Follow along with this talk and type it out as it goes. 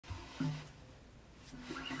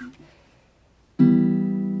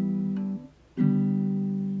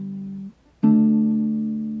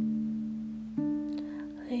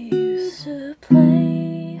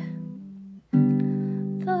play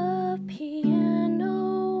the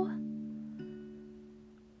piano,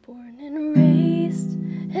 born and raised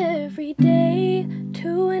every day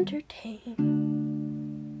to entertain.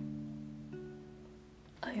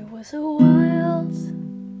 I was a wild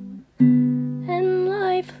and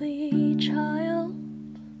lively child,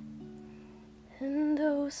 and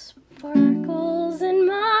those sparkles in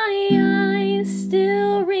my eyes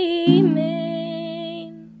still remain.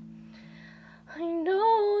 I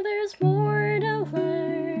know there's more to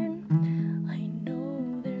learn, I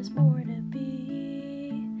know there's more to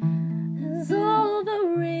be, as all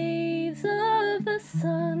the rays of the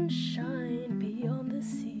sun shine beyond the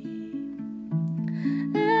sea.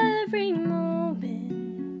 Every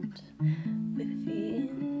moment with the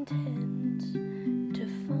intent to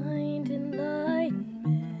find enlightenment.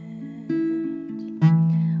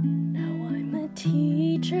 Now I'm a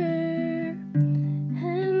teacher,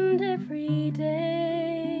 and every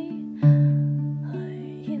day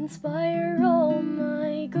I inspire all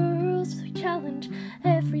my girls to challenge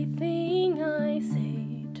everything I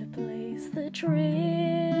say, to blaze the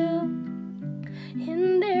trail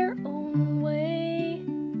in their own way.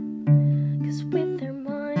 'Cause with their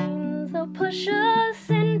minds they'll push us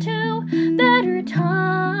into better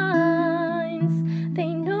times.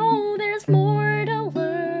 They know there's more to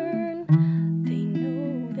learn, they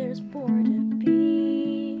know there's more to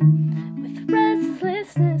be. With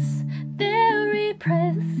restlessness, very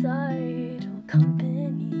presidal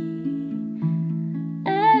company.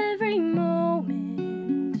 Every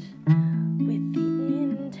moment with the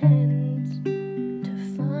intent to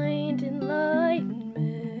find enlightenment.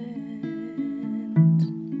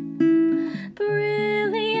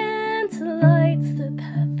 Brilliant lights the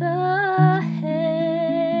path ahead.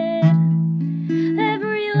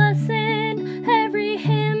 Every lesson, every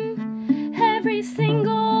hymn, every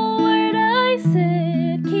single word I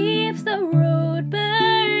said keeps the road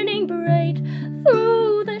burning bright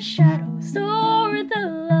through the shadows toward the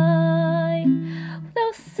light.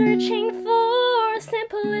 Though searching for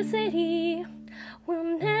simplicity, we'll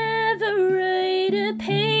never write a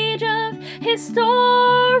page of history